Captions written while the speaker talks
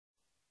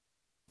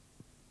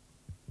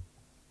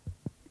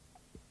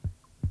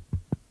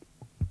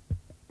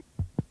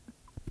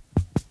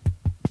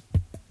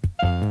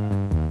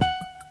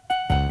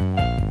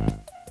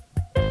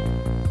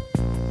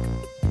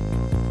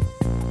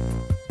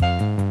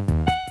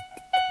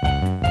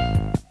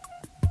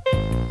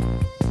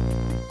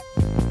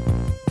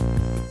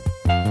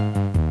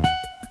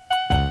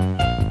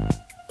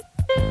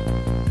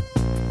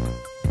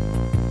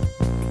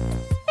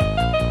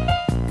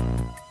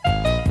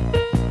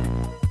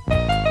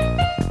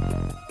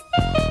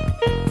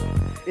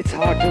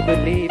hard to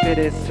believe it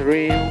is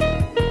real.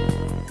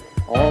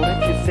 All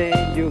that you say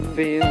you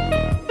feel,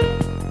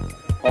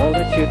 all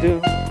that you do,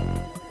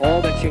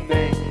 all that you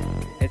make,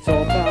 it's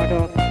all part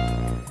of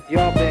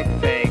your big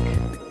fake.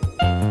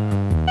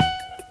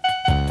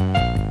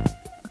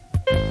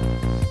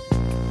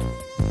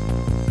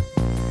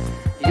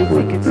 You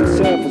think it's a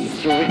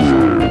surface through which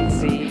one can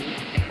see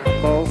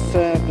humble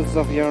surface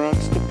of your own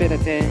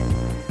stupidity.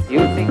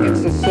 You think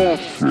it's a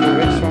surface through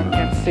which one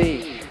can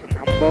see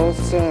humble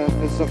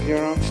surface of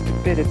your own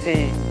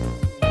stupidity.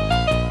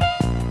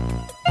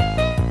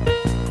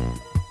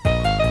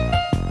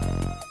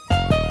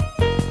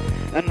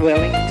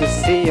 Unwilling to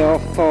see your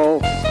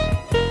faults,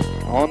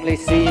 only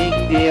seeing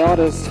the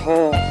others'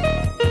 holes,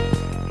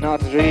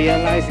 not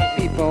realizing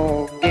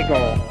people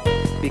giggle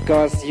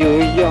because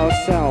you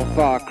yourself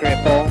are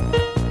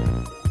crippled.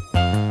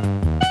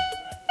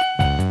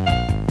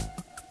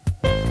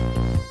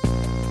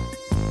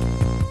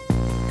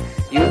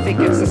 You think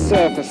it's a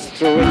surface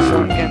through which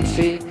one can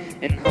see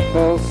in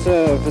humble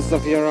surface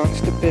of your own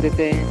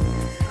stupidity.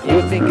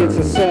 You think it's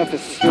a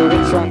surface through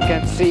which one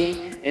can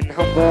see in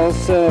humble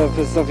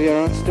surface of your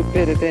own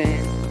stupidity.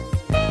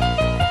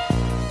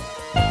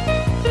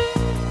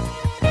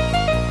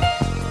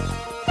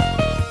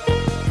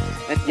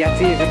 And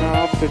yet even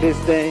after this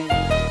day,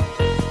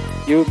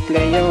 you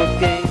play your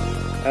game,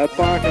 a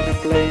part in a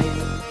play.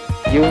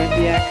 You and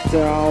the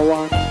actor are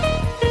one.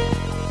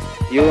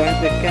 You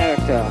and the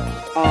character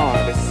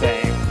are the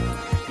same.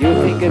 You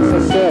think it's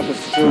a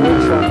surface through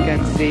which one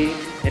can see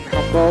in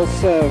humble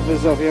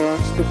surface of your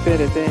own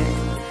stupidity.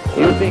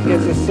 You think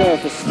it's a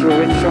surface through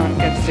which one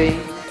can see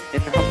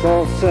in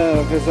humble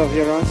surface of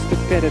your own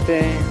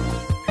stupidity.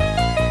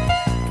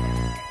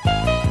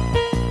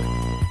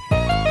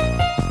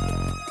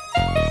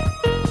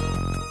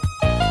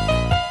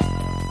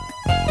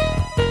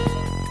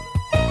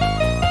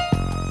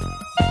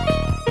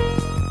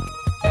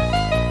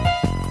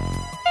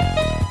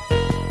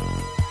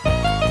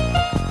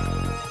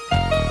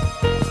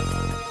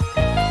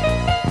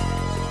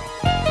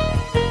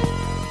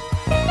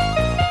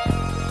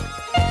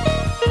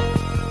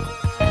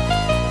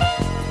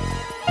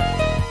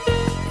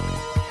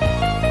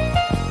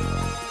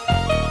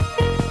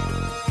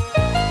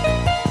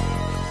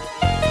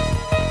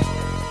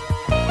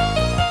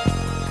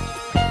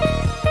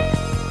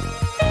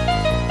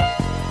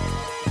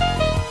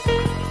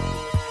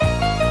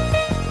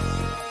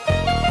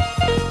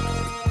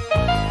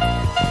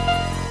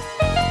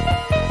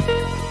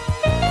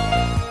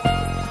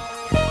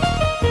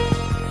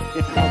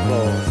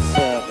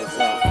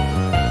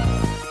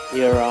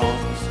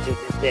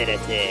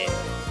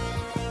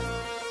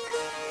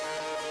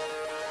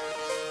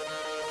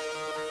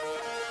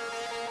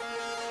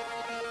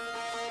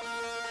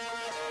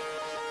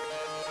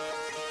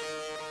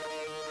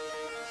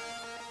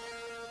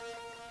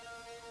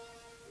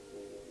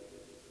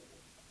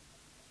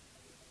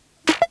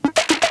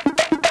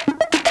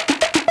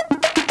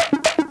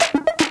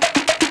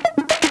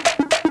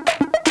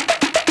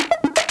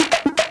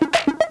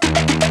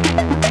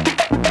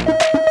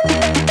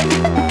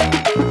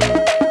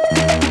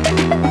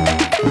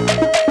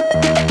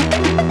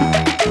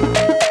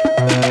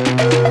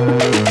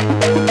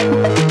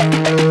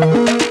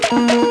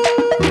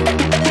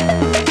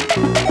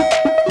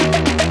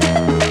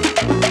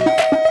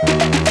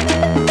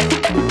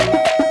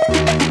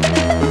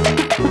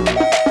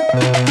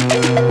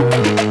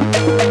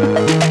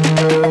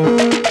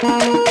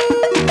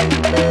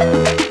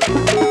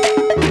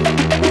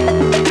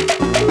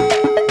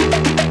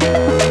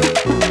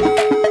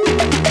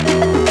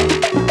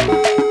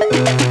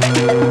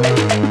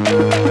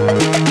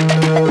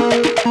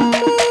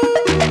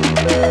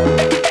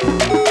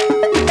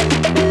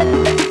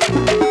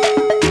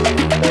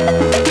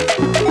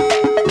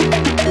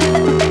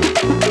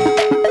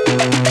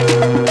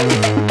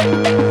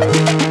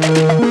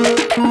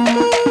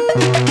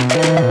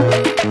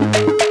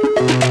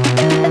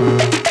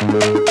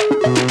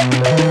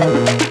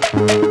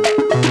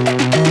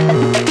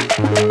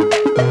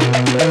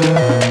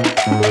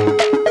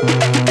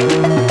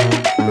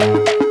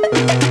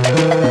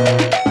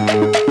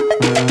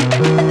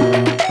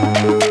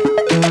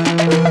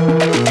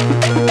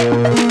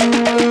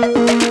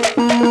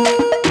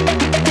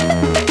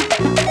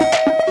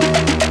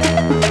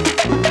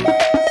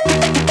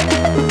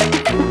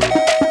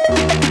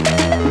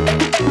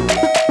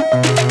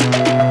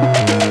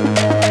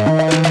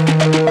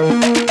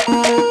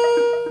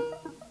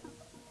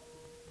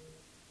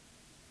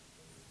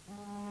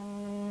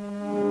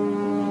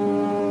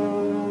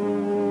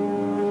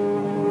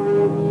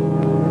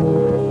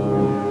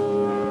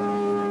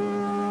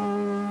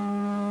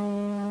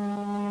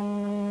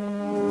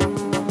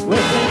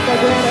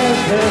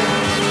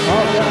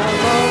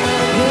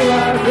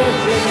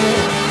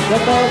 The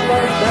boat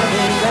was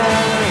turning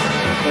down.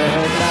 The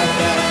headlights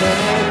and the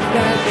next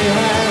chance he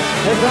had.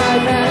 His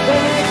right hand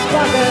in his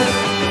pocket.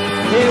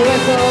 He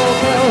whistled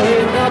till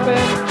he's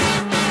dropping.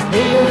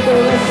 He used to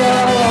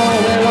whistle all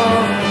day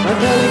long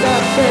until he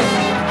got sick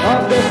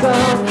of the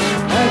song.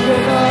 As you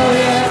know,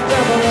 he had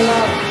trouble a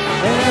lot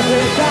in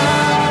every time.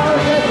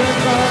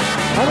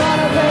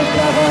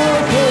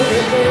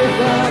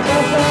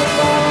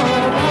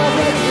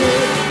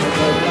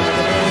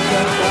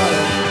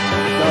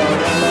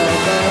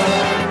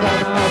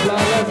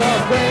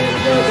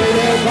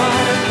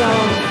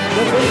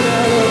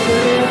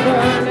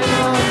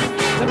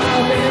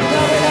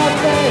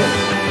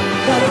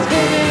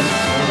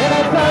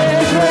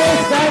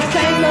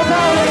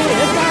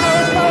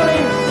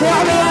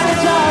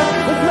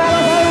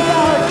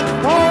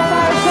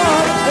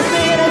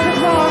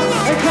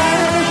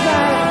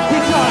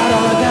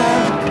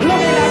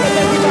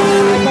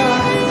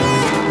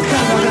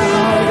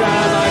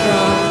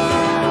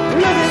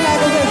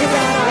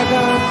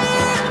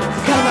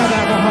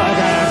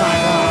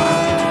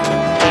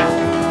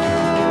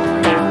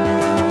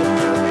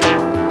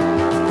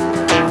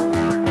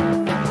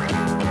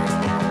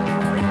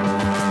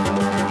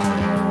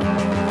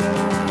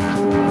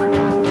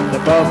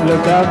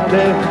 look up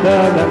this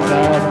southern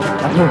night.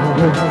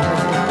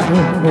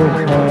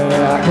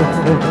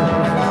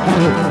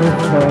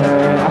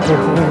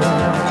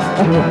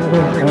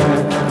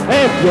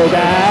 If you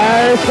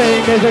dare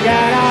sing this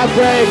again, I'll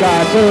break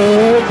our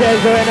food,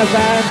 chase you in a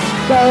fan,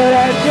 so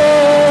that you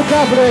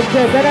cover the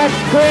shit and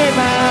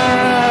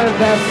Èhcrozâr.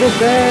 That's the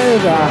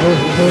stairs.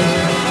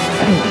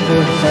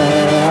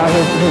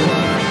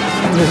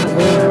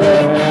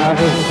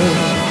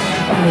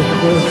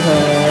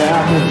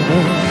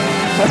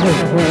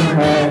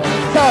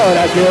 So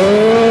that you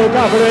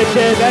cover the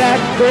shit and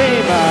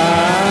Èhcrozâr.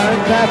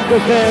 That's the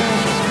stairs.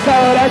 So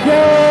that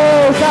you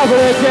cover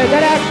the shit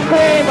and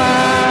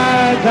Èhcrozâr.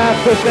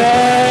 That's the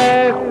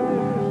stairs.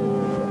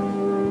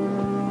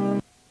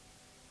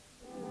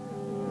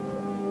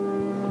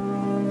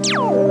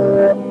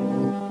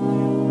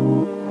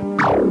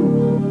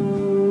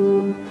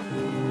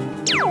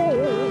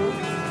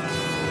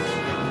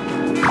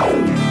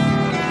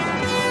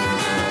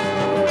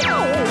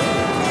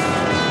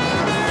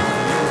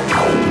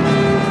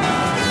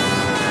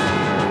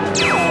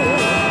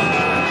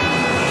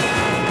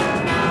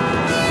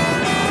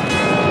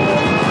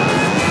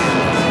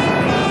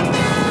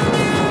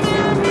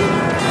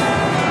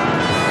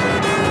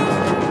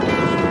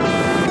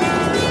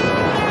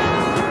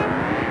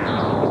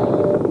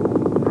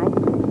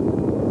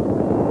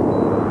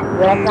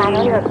 Yes, I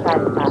know you're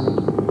excited about it.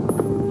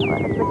 Well,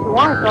 if it's what you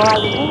want, it's all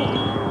right with me.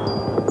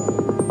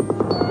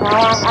 Now,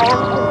 I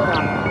haven't seen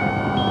some.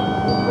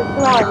 For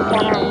 2 hours, you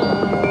can't answer.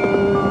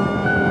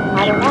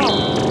 I don't know.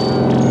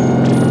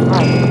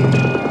 Right.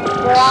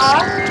 There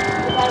are?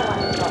 You better want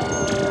to go.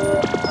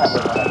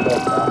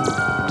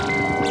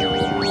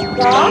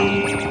 So?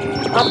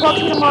 I'll talk to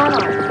you tomorrow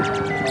night.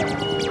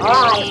 All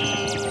right.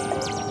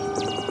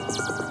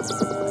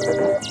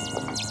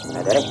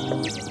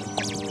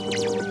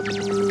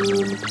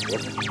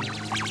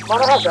 What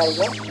about that,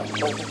 yeah?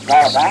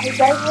 He gave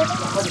you it?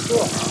 What is it?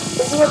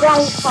 If you were down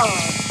his phone,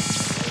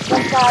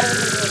 just out of the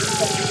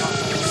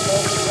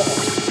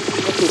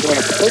What's he doing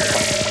at the big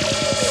phone?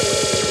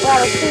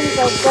 Well, it seems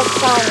they just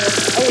signed this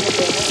aid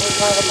agreement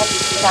with one of the countries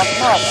in South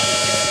America.